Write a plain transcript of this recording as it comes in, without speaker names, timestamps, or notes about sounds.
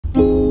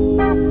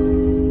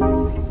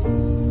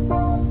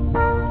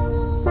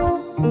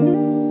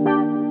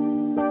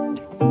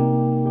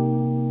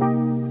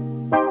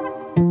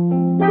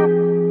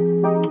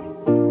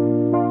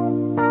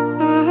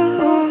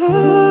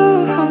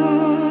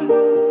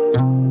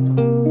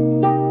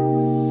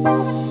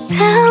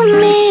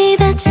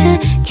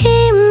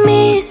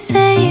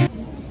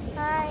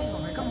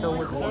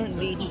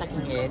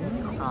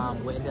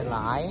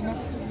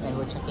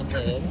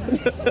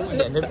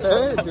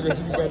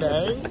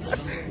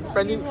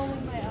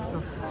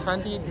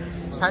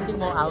20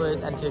 more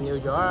hours until New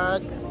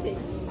York.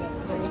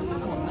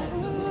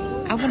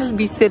 I want to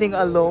be sitting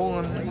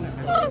alone.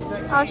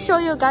 I'll show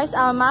you guys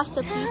our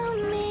masterpiece.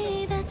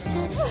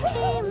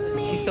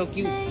 She's so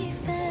cute.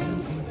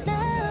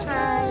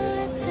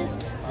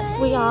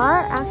 We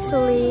are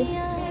actually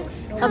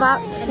about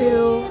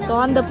to go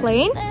on the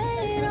plane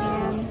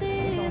and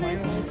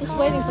just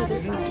waiting for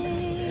this.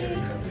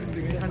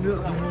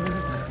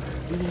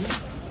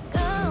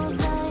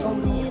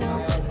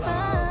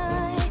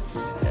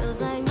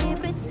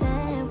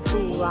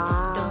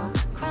 Wow.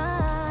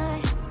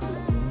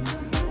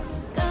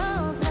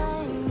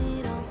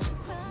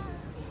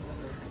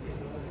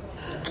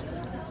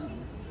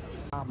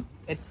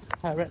 It's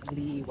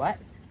currently what?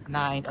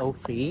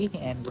 9:03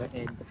 and we're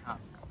in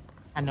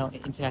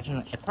Hanoi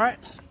International Airport.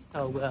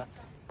 So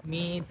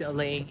me,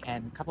 Dieu-Linh,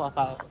 and a couple of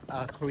our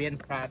Korean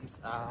friends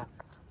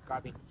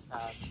grabbing some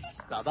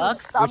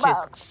Starbucks, which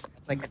is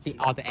like at the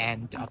other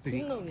end of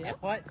the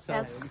airport.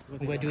 So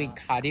we're doing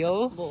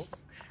cardio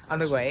on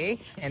the way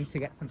and to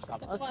get some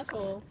Starbucks.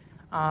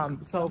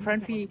 So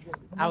frankly,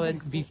 I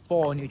was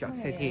before New York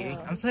City.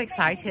 I'm so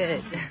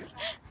excited.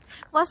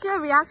 What's your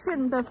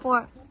reaction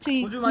before to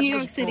New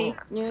York City?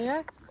 New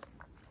York?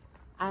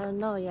 I don't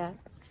know yet.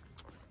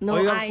 No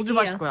idea.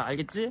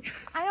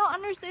 I don't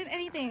understand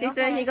anything. He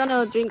said he's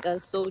gonna drink a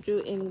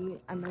soju in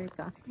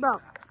America. Bro.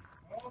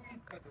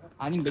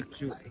 아니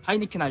맥주.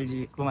 하이니켄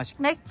알지? 그거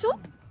마시고. 맥주?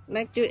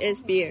 맥주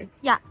is beer.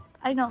 Yeah,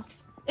 I know.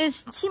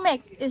 It's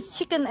chimek. It's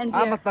chicken and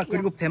beer. 아 맞다.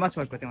 그리고 대마초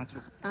할 거야. 대마초.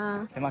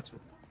 아. 대마초.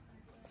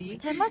 See?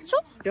 대마초?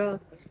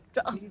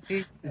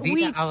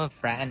 These are our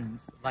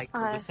friends. Like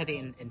we study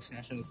in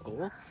international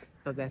school,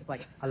 so there's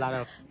like a lot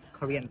of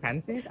Korean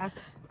friends. This is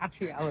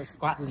actually our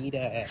squad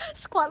leader.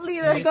 Squad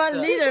leader. Squad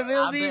leader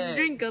will be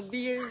drink a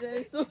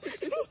beer.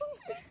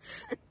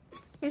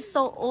 He's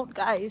so old,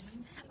 guys.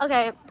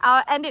 Okay,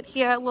 I'll end it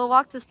here. We'll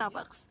walk to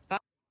Starbucks.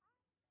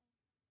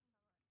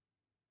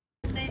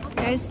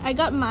 Guys, I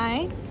got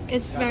mine.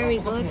 It's very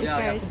good. It's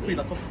very sweet.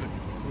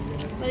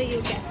 What do you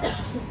get?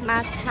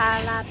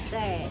 Matcha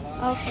latte.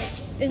 Okay.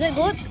 Is it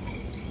good?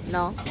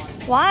 No.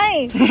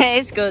 Why?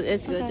 It's good.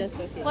 It's good. Okay. Just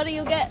go see. What do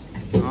you get?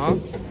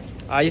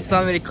 아이스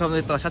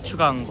아메리카노에다가 샷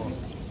추가한 거.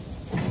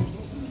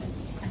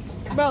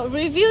 Bro,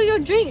 review your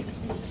drink.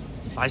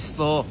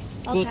 맛있어.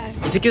 Okay.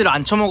 이 새끼들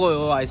안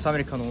처먹어요 아이스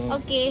아메리카노.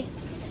 Okay.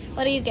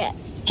 What do you get?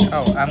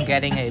 Oh, I'm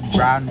getting a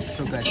brown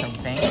sugar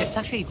something. It's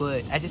actually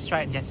good. I just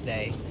tried it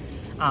yesterday.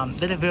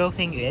 But the real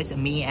thing is,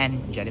 me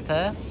and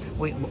Jennifer,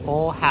 we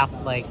all have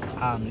like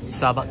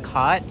Starbucks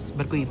cards,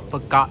 but we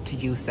forgot to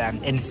use them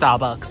in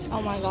Starbucks.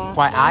 Oh my god.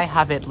 Why I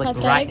have it like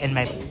pathetic. right in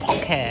my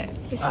pocket.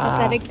 It's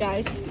pathetic,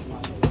 guys.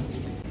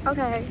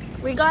 Okay,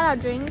 we got our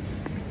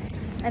drinks,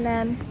 and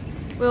then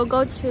we'll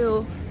go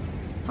to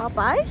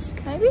Popeyes,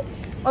 maybe?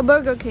 Or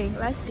Burger King,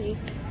 let's see.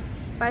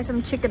 Buy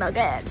some chicken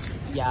nuggets.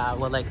 Yeah,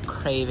 we're like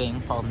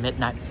craving for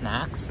midnight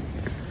snacks.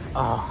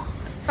 Oh.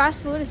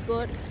 Fast food is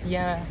good.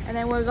 Yeah. And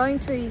then we're going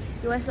to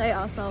USA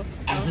also.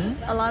 So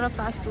a lot of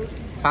fast food.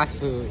 Fast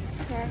food.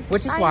 Okay.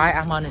 Which is why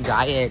I'm on a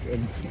diet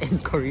in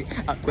Korea.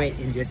 Wait,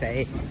 in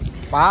USA.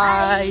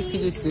 Bye. See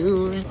you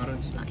soon.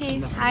 Okay,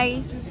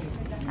 hi.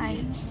 Hi.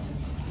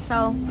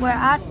 So we're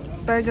at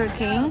Burger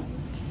King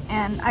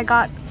and I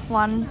got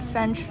one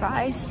French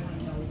fries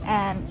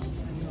and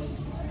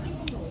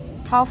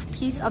 12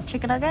 piece of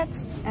chicken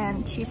nuggets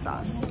and cheese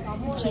sauce.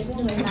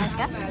 Chicken nugget?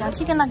 Yeah,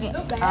 chicken nugget.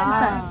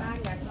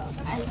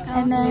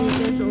 And then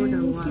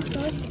cheese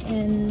sauce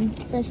and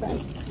French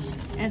fries.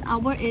 And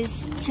Albert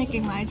is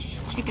taking my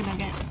chicken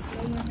nugget.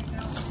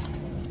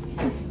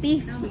 It's a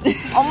thief.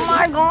 Oh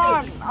my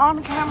god!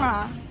 On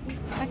camera.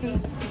 Okay.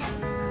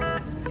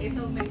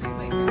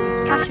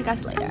 Catch you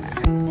guys later.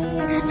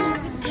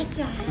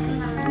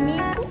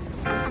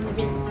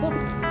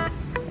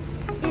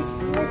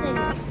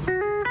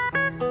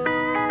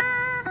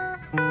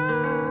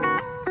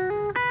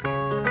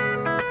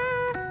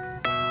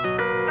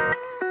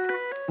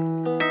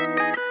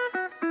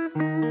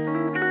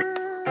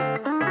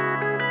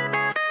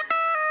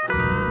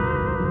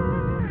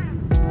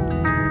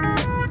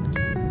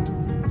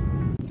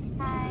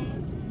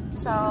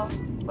 So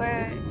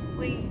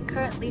we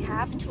currently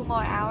have 2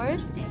 more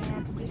hours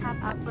and we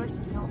have our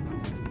first meal.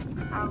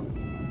 I'll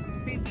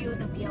review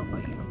the meal for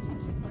you.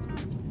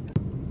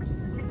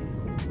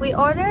 We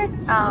ordered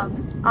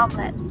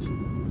omelette.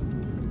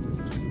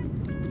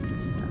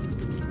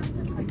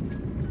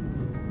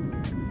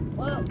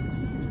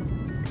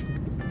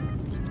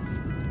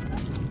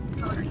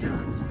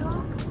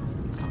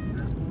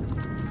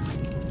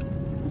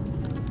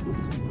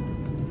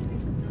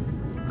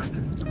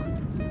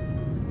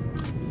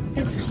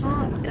 It's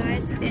hot,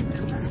 guys.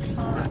 It's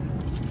hot.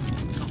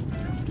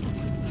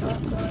 So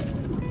good.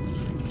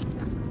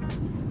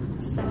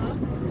 So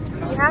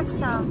we have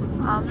some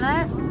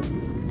omelette,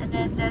 and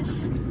then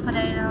this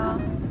potato,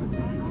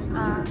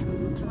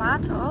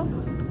 tomato,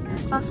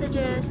 and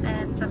sausages,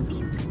 and some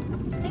meat.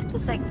 I think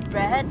it's like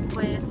bread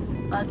with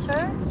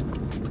butter,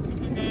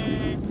 and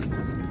then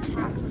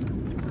half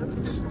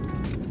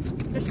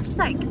This is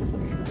like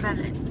melon,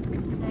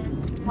 and then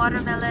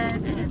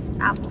watermelon and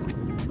apple,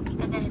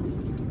 and then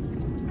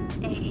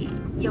a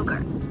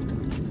yogurt.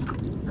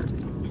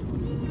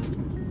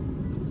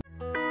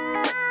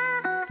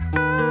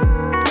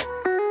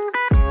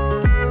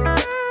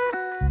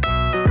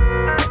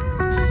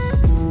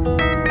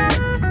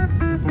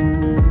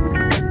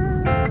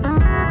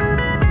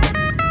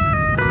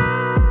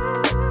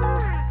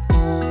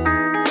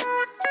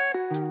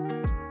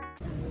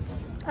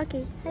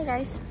 Okay, hi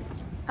guys.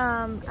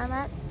 I'm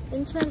at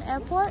Incheon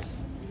Airport,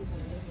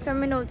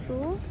 Terminal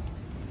 2,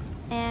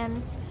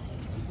 and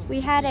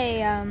we had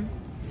a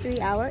 3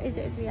 hour, is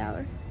it 3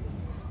 hour?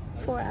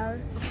 4 hour?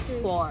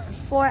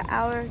 4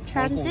 hour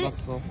transit,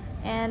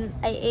 and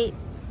I ate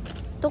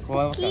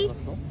tteokbokki,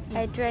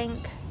 I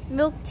drank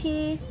milk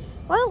tea.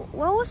 What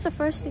was the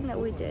first thing that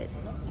we did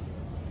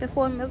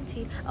before milk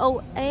tea?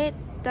 Oh, I ate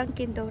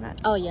Dunkin'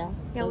 Donuts. Oh yeah.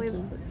 Yeah,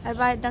 I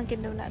buy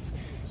Dunkin' Donuts.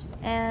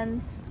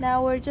 And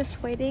now we're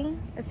just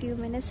waiting a few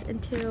minutes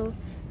until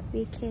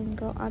we can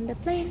go on the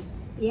plane.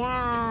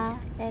 Yeah.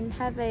 And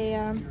have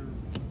a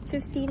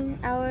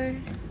 15-hour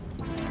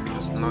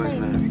That's the noise,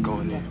 man. We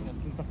going in.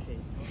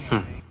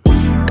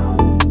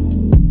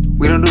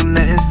 We don't do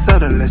nothing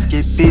subtle. Let's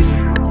get busy.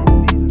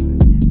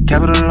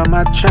 Capital on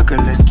my trucker.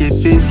 Let's get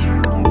busy.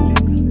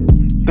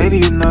 Baby,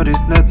 you know there's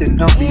nothing.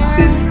 Don't be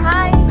silly.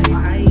 Hi.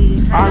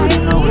 I already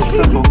know what's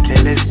up. Okay,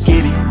 let's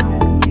get it.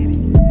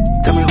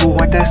 Tell me who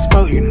want that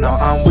smoke, you know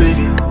I'm with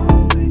it.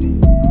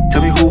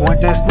 Tell me who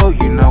want that smoke,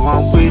 you know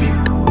I'm with it.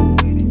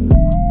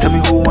 Tell me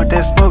who want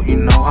that smoke, you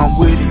know I'm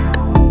with it.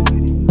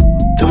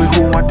 Tell me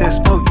who want that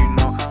smoke, you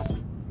know I'm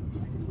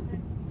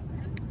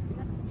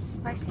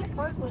Spicy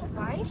pork with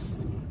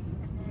rice, and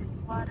then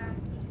water,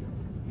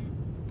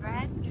 and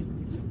bread,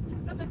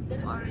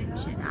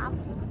 orange and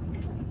apple,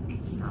 and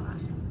a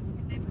salad.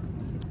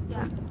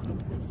 Yeah,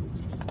 this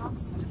is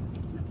sauce.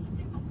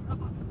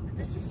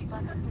 This is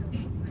butter for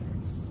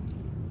this.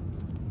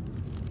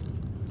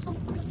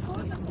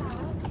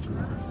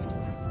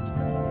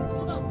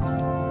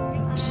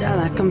 Shall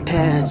I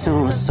compare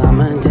to a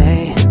summer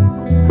day?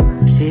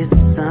 She's the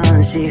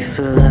sun, she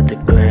fill up the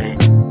gray.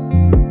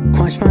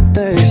 Quench my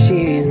thirst,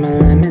 she's my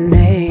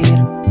lemonade.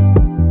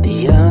 The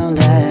yellow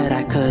that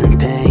I couldn't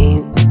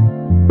paint.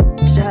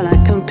 Shall I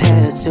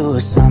compare to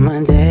a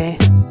summer day?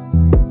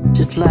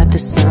 Just like the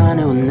sun,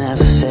 it will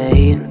never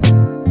fade.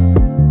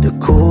 The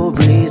cool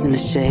breeze in the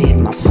shade,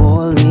 my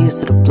 4 leaves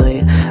to the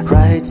blade,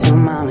 right to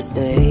my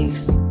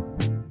mistakes.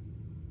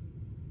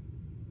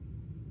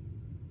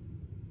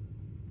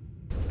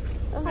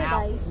 Okay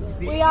guys,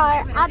 we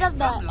are out of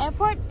the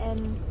airport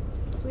and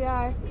we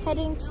are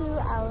heading to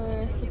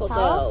our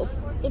hotel,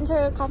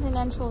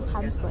 Intercontinental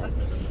Times Square.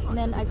 And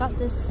then I got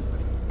this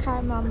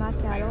caramel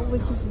macchiato,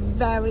 which is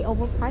very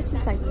overpriced.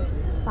 It's like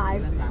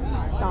 $5.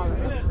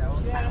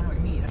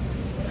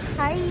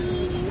 Hi!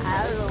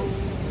 Hello!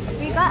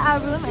 We got our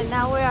room and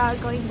now we are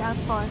going down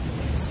for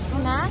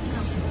snacks.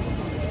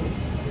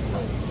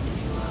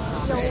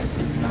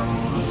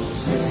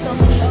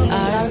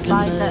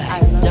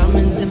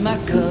 Diamonds in my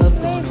cup,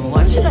 gonna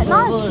watch it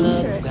bubble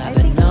up. Grab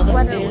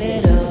another, fill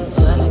it up.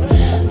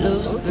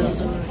 Loose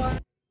bills are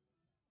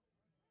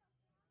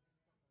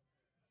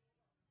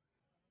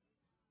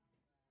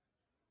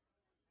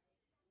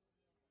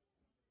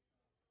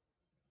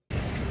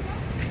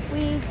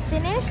We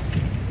finished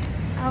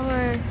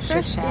our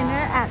first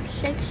dinner at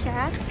Shake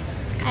Shack.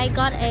 I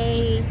got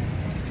a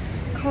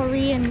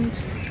Korean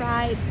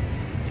fried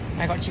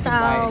I got chicken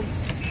style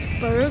bites,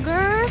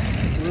 burger,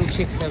 blue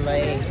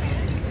Chick-fil-A,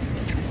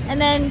 and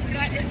then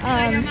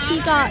he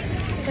got,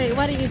 wait,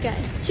 what did you get?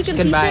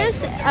 Chicken bite.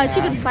 pieces,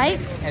 chicken bite,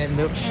 and a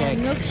milkshake.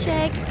 and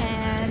milkshake,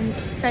 and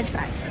French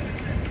fries.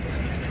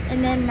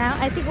 And then now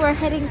I think we're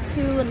heading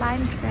to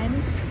Line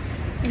Friends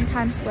in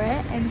Times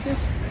Square and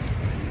just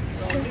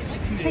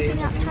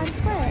checking out Times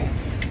Square.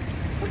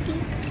 Okay.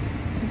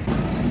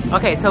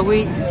 Okay, so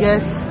we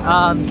just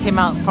came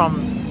out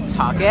from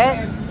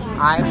Target.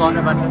 I bought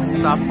a bunch of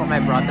stuff for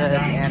my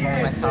brothers and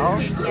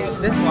myself.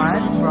 This one I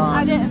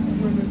from...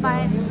 didn't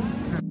buy it.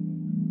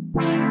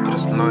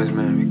 That's the noise,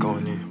 man. We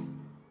going in.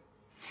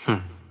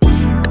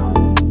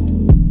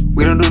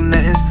 We don't do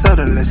nothing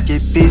subtle. Let's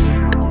get busy.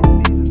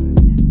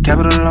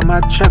 Capital on my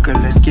trucker.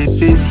 Let's get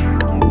busy.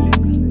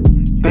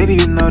 Baby,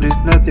 you know there's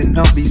nothing.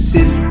 Don't be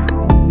silly.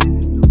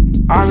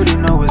 I already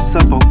know what's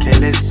up. Okay,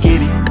 let's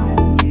get it.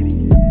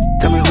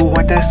 Tell me who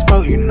want that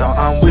smoke. You know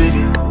I'm with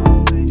it.